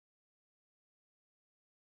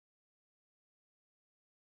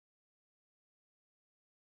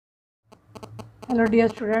Hello dear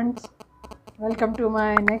students, welcome to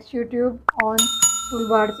my next YouTube on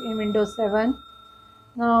Toolbars in Windows 7.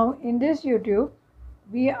 Now in this YouTube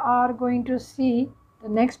we are going to see the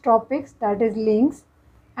next topics, that is links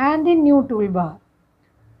and the new toolbar.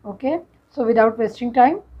 Okay, so without wasting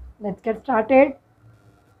time, let's get started.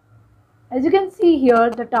 As you can see here,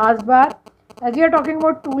 the taskbar, as we are talking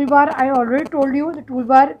about toolbar, I already told you the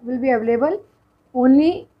toolbar will be available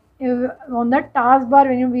only on the taskbar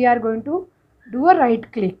when we are going to do a right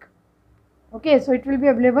click. Okay, so it will be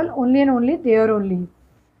available only and only there only.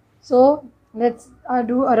 So let's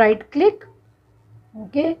do a right click.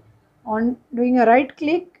 Okay, on doing a right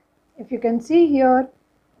click, if you can see here,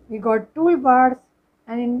 we got toolbars,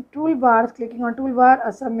 and in toolbars, clicking on toolbar,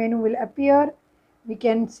 a sub menu will appear. We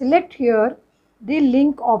can select here the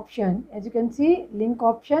link option. As you can see, link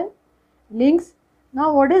option, links.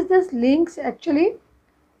 Now what is this links actually?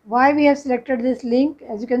 Why we have selected this link?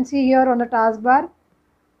 As you can see here on the taskbar,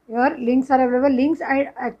 here links are available. Links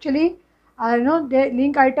I actually the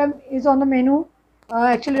link item is on the menu,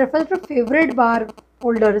 actually refers to favorite bar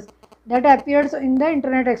folders that appears in the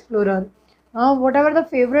Internet Explorer. Now whatever the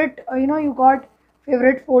favorite, you got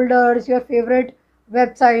favorite folders, your favorite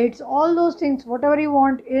websites, all those things, whatever you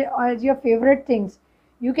want as your favorite things,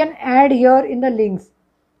 you can add here in the links.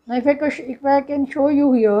 Now if I can show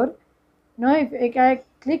you here, now if I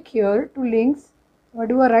click here to links, or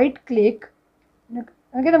do a right click.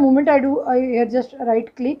 Okay, the moment I do here just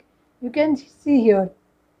right click, you can see here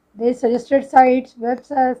there is suggested sites,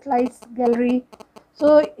 websites, slides, gallery.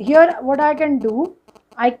 So here what I can do,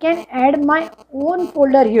 I can add my own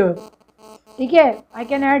folder here. Okay, I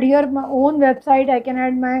can add here my own website, I can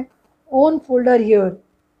add my own folder here.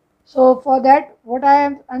 So for that, what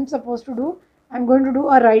I'm supposed to do, I'm going to do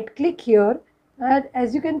a right click here.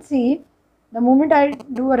 As you can see, the moment I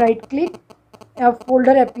do a right click, a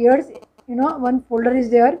folder appears. One folder is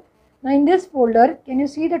there. Now in this folder, can you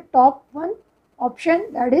see the top one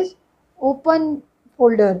option, that is open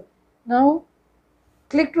folder? Now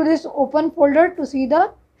click to this open folder to see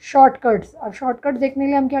the shortcuts. अब shortcut देखने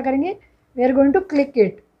के लिए हम क्या करेंगे? We are going to click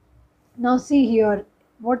it. Now see here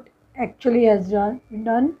what actually has been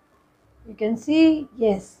done. You can see,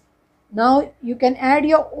 yes. Now you can add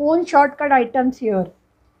your own shortcut items here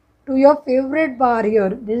to your favorite bar here.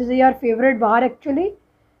 This is your favorite bar actually.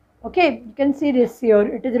 Okay, you can see this here.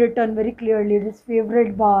 It is written very clearly, this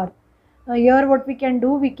favorite bar. Now here what we can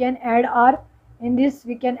do, we can add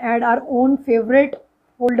we can add our own favorite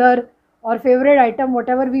folder or favorite item,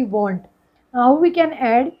 whatever we want. Now how we can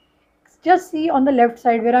add, just see on the left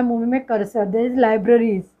side where I'm moving my cursor, there is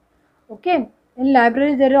libraries. Okay, in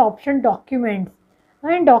libraries there is option documents.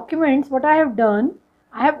 Now in documents, what I have done,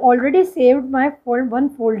 I have already saved my one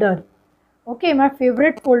folder. Okay, my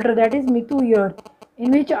favorite folder, that is Mitu here,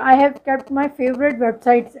 in which I have kept my favorite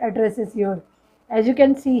websites addresses here. As you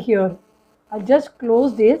can see here, I'll just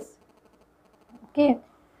close this. Okay,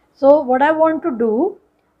 so what I want to do,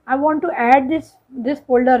 I want to add this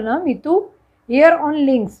folder na Mitu here on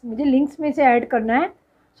links. मुझे links में से add करना है,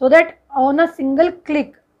 so that on a single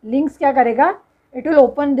click links क्या करेगा, it will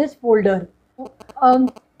open this folder.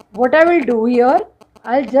 What I will do here,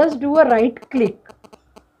 I'll just do a right click.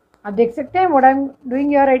 आप देख सकते हैं what I'm doing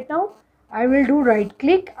here right now. I will do right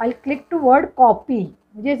click. I'll click to word copy.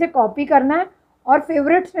 मुझे इसे copy करना है और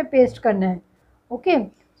favorites में paste करना है. Okay,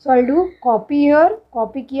 so I'll do copy here.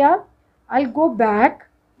 Copy किया. I'll go back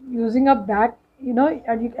using a back.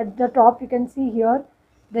 At the top you can see here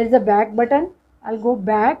there is a back button. I'll go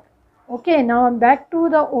back. Okay, now I'm back to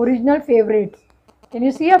the original favorites. Can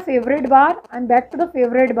you see a favorite bar? I'm back to the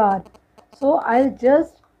favorite bar. So I'll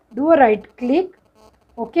just do a right click.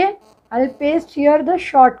 Okay, I'll paste here the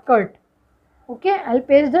shortcut. Okay, I'll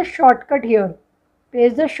paste the shortcut here.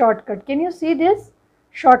 Paste the shortcut. Can you see this?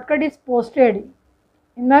 Shortcut is posted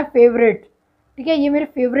in my favorite. ठीक है, ये मेरे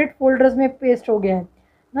favorite folders में paste हो गया है.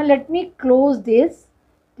 Now let me close this.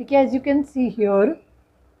 ठीक है, as you can see here,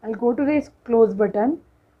 I'll go to this close button.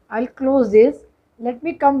 I'll close this. Let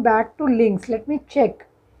me come back to links. Let me check.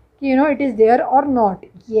 It is there or not.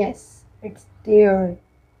 Yes, it's there.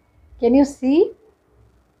 Can you see?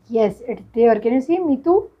 Yes, it's there. Can you see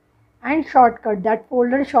Mitu and shortcut? That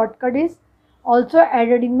folder shortcut is also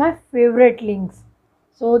added in my favorite links.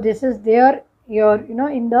 So this is there here,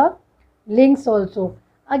 in the links also.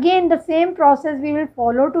 Again, the same process we will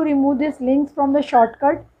follow to remove these links from the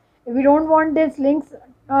shortcut. If we don't want these links,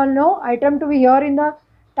 item to be here in the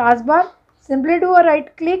taskbar, simply do a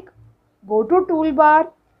right click, go to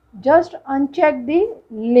toolbar, just uncheck the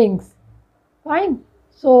links. Fine.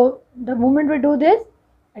 So the moment we do this,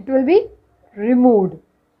 it will be removed.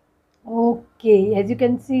 Okay, as you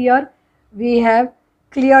can see here, we have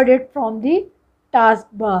cleared it from the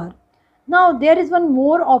taskbar. Now there is one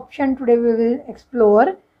more option today we will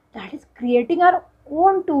explore, that is creating our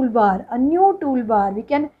own toolbar, a new toolbar. We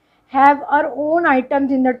can have our own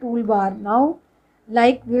items in the toolbar. Now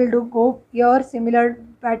like we'll do go here, similar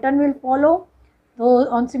pattern will follow. So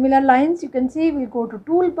on similar lines you can see we'll go to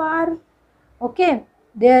toolbar. Okay,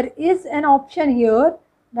 there is an option here,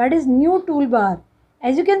 that is new toolbar.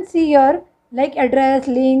 As you can see here, like address,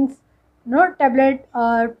 links, tablet,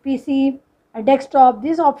 PC, desktop,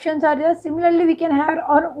 these options are there. Similarly we can have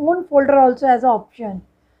our own folder also as an option.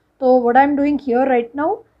 So what I am doing here right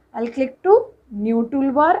now, I'll click to new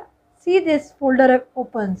toolbar. See, this folder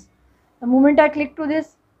opens. The moment I click to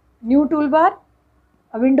this new toolbar,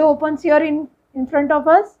 a window opens here in front of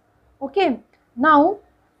us. Okay, now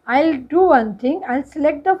I'll do one thing. I'll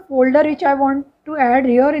select the folder which I want to add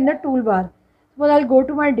here in the toolbar. Suppose I'll go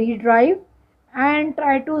to my D drive and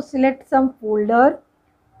try to select some folder.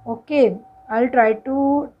 Okay, I'll try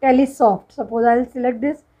to Telesoft. Suppose I'll select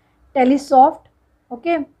this Telesoft.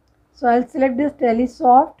 Okay, so I'll select this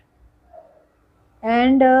Telesoft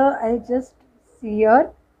and I'll just see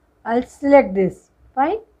here. I'll select this.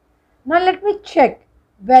 Fine. Now let me check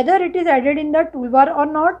whether it is added in the toolbar or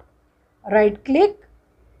not. Right click.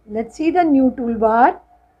 Let's see the new toolbar.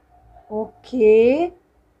 Okay.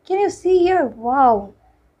 Can you see here? Wow.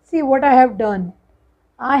 See what I have done.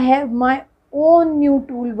 I have my own new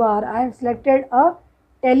toolbar. I have selected a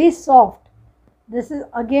Telesoft. This is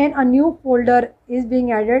again a new folder is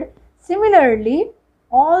being added. Similarly,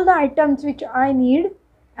 all the items which I need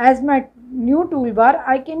as my new toolbar,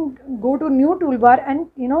 I can go to new toolbar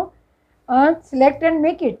and select and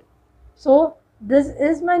make it. So this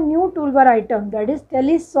is my new toolbar item, that is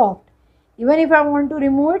Telesoft. Even if I want to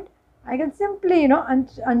remove it, I can simply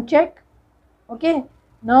uncheck. Okay,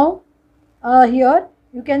 now here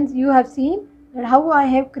you have seen that how I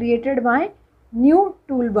have created my new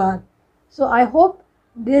toolbar. So I hope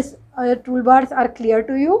these toolbars are clear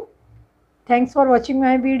to you. Thanks for watching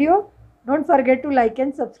my video. Don't forget to like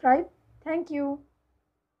and subscribe. Thank you.